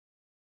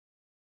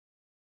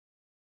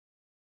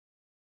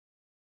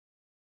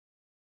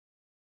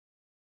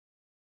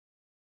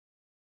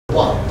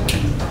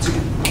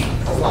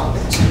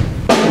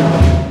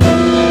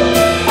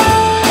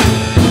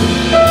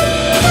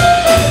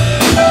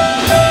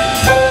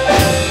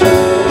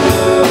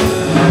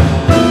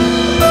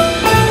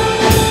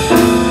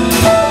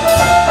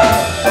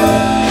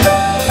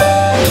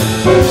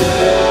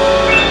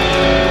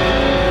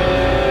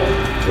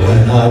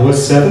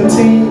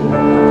17.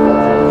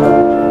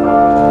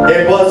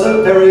 It was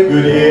a very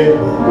good year.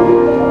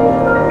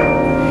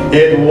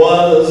 It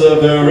was a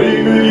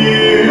very good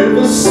year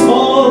for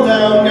small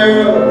town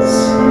girls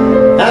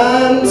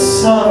and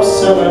soft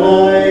summer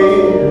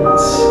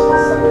nights.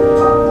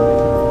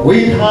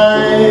 We'd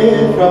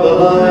hide from the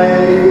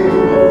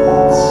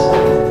lights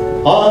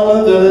on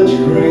the village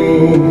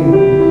green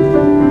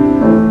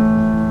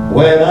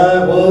when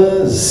I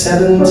was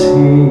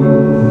 17.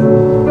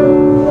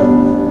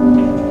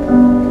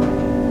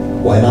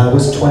 When I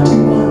was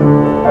 21,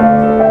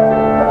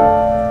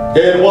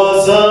 it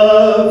was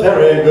a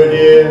very good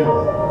year.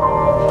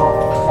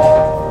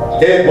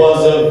 It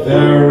was a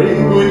very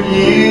good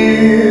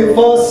year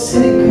for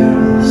city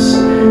girls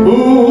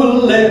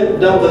who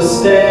lived up the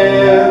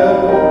stair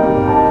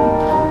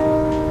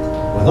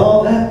with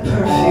all that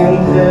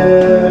perfumed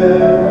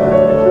hair.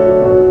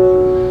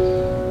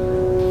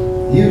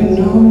 You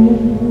know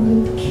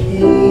it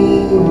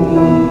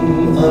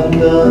came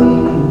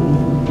undone,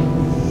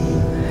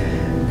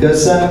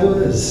 'cause I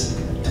was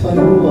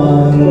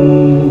 21.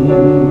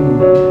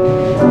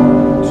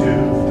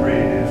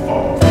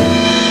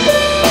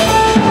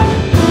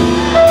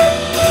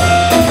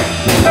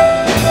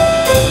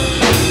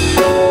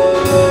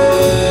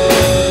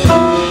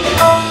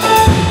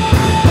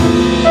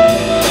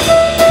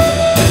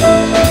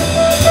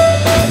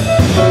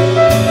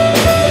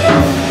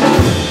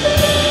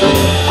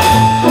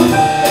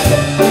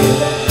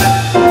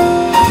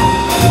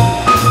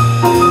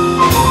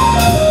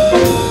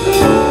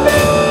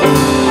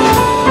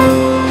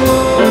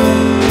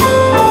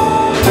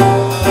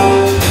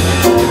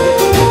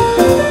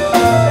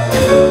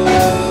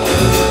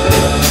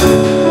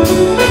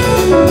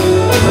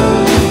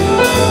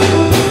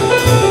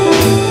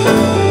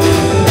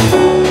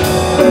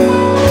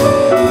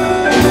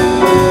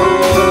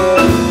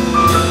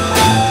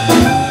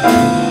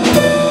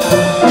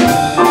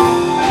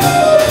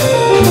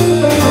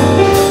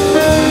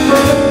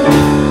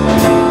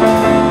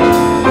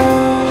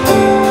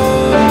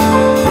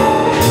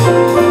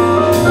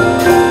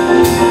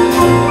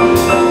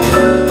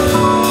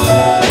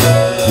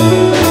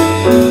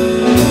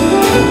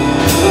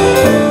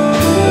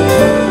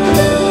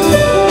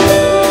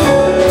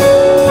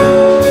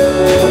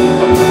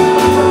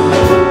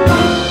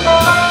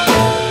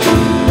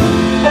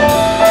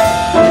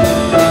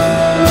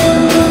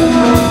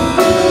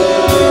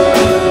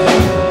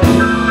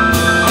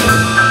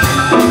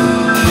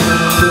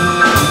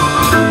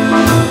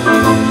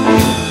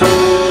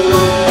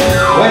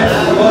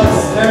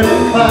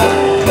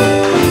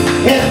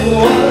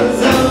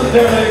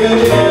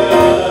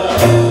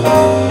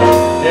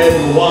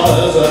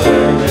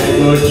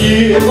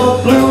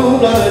 For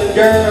blue-blooded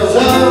girls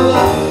of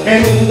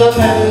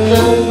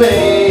independent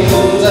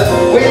means,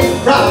 we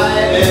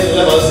ride in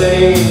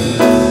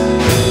limousines.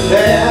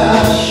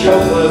 Their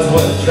chauffeurs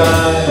would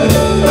drive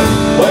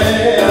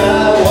when I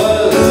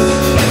was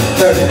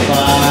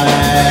 35.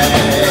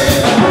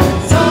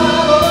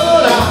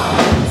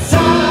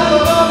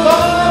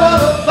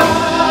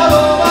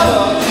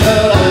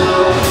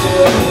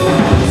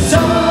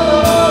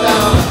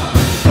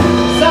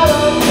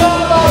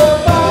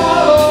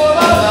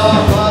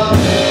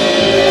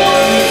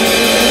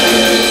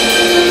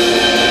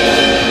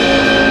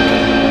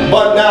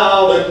 But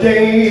now the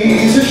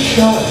days are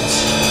short.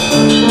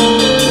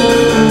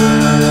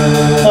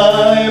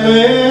 I'm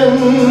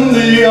in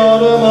the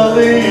autumn of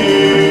the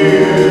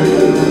year,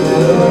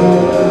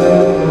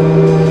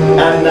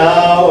 and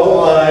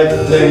now I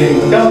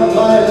think of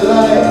my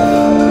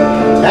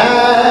life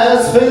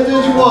as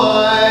vintage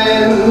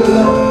wine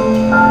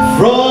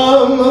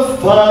from a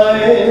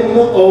fine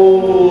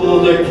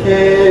old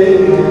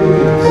case.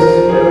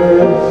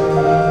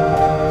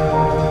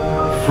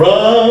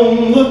 From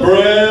the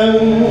brim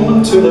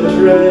to the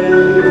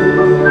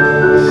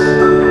dregs,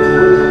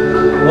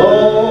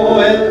 oh,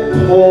 it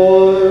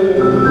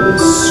poured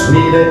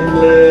sweet and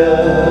clear.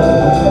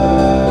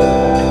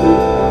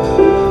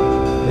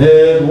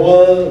 It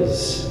was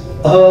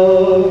a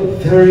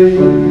very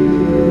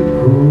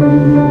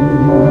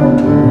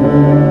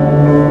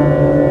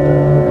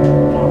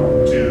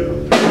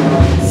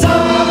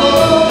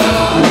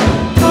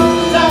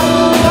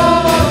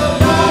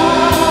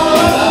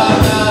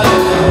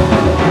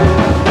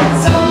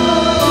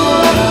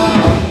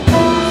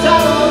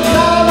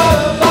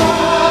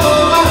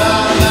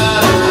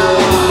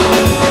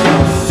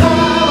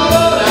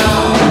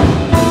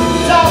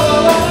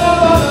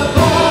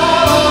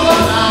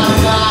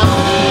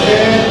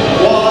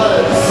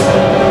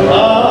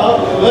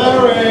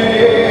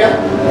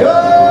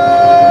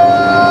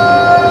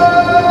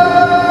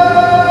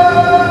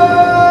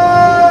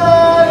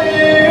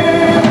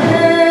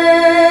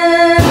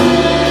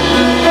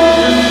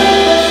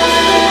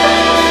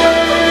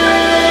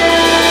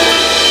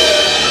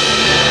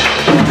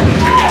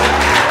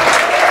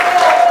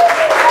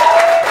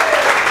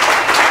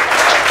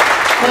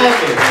Thank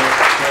you.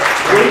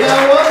 We got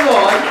one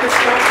more.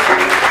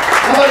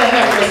 How about a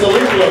hand for Mr.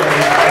 Luke over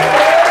here?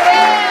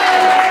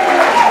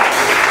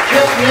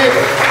 Just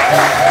neighbor.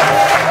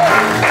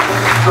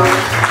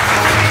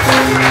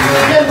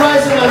 Again,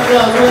 Bryson on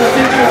drums. We're going to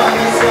feature on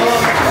this song.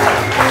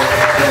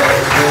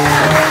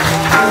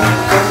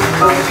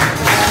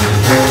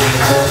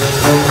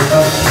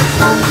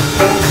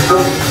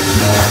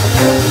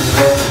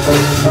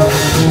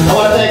 I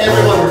want to thank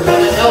everyone for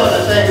coming. Ellen,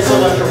 and thank you so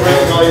much for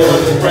bringing all your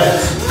lovely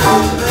friends.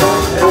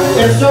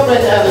 It's so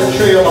great to have this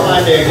trio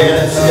behind me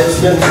again. It's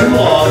been too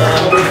long. I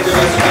hope we can do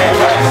this again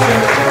right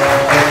soon.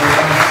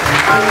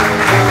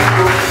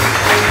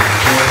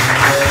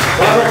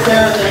 Robert,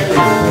 Sarah, thank you.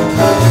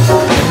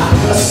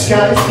 The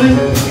sky is blue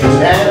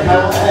and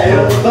high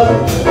above.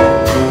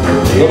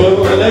 The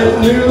moon is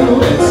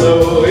new and so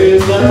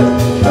is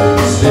love.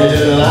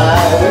 Still I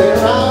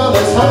will on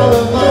this heart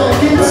of mine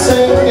keep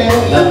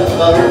singing love.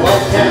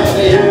 What can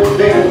you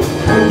do?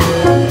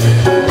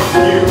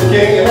 You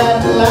gave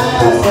at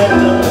last and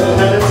love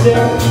had its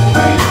day.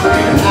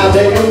 Now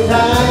day of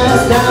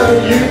ties, now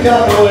you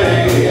got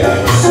away.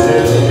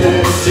 Still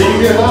this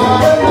secret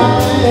heart of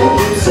mine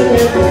keep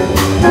singing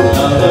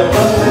love,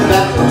 come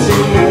back to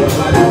me.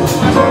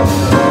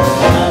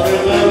 I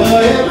remember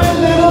every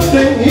little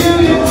thing you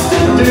used to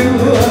do.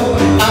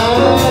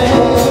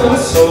 I'm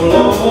so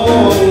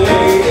lonely.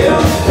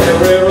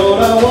 Every road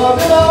I walk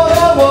along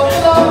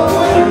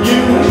with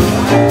you.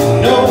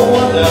 No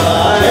wonder I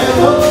am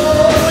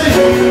lonely.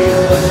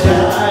 The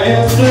sky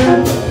is blue,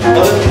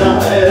 but the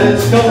night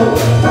is cold.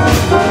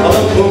 The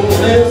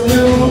moon is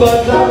new, but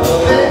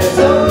love is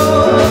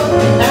old.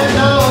 And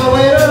now I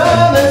wait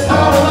around this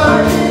heart of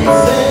mine,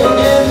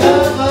 singing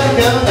love,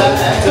 come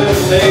back to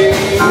me.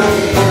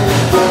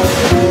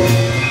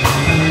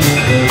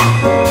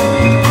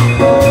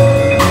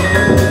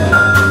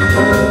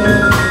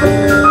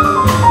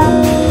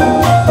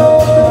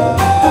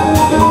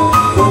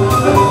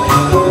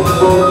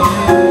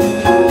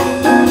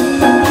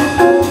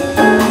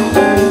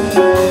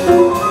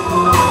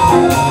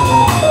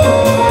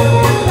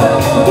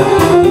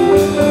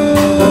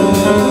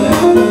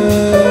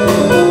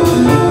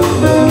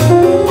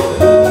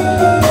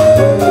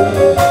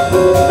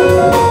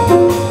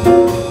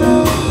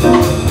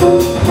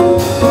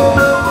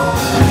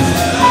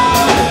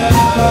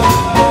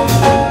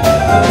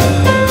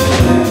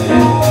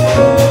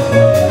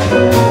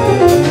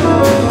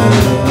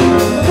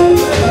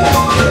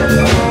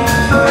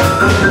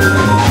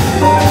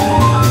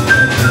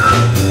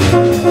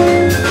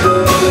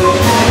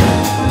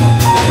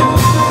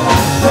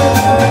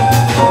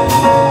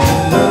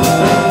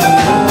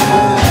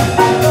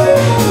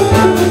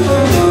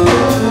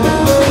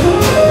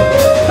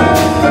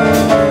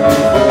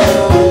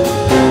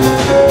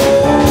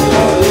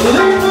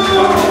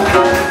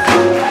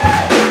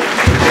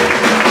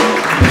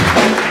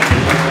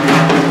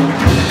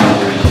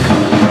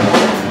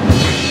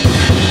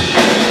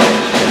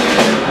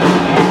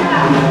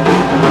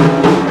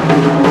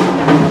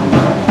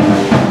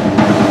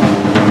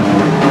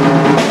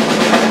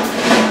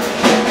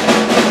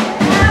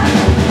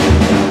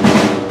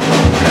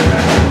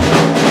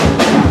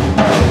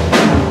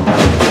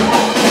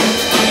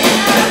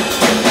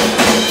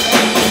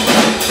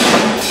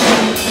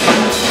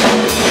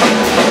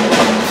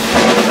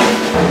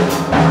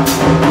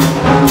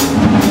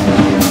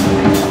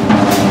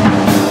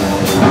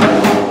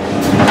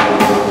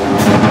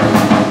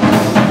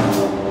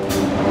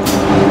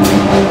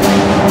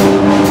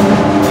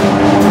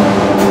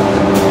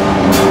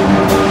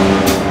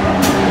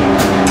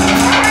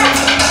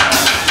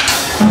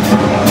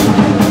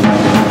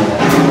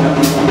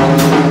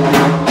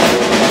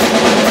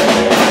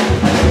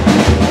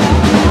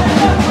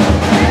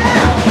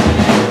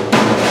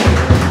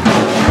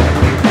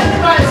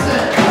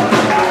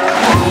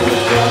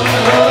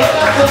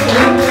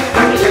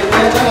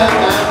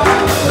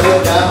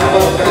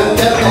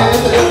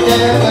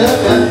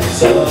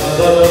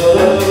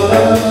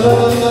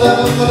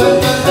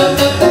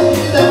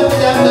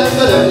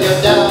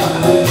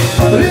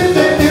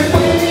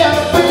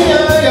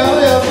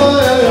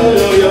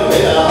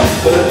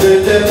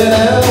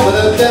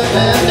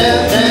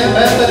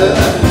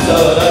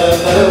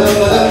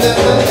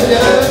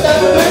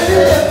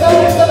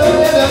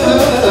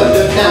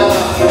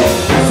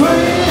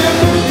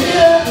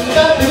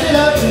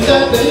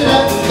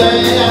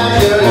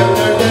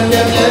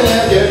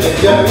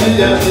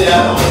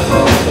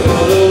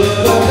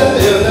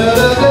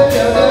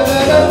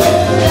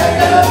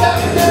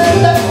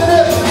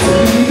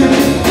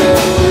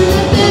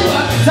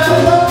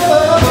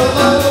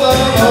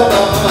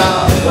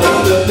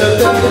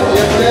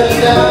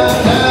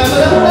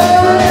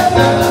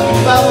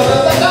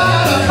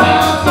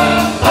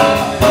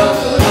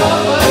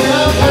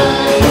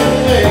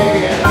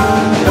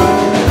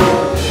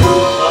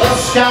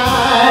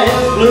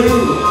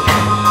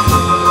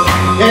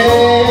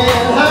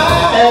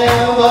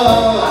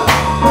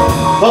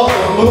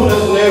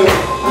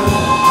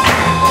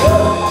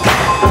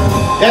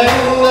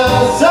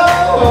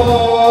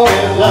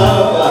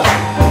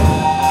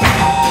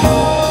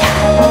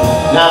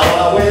 Now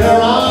I wait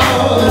around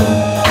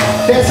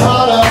this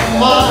heart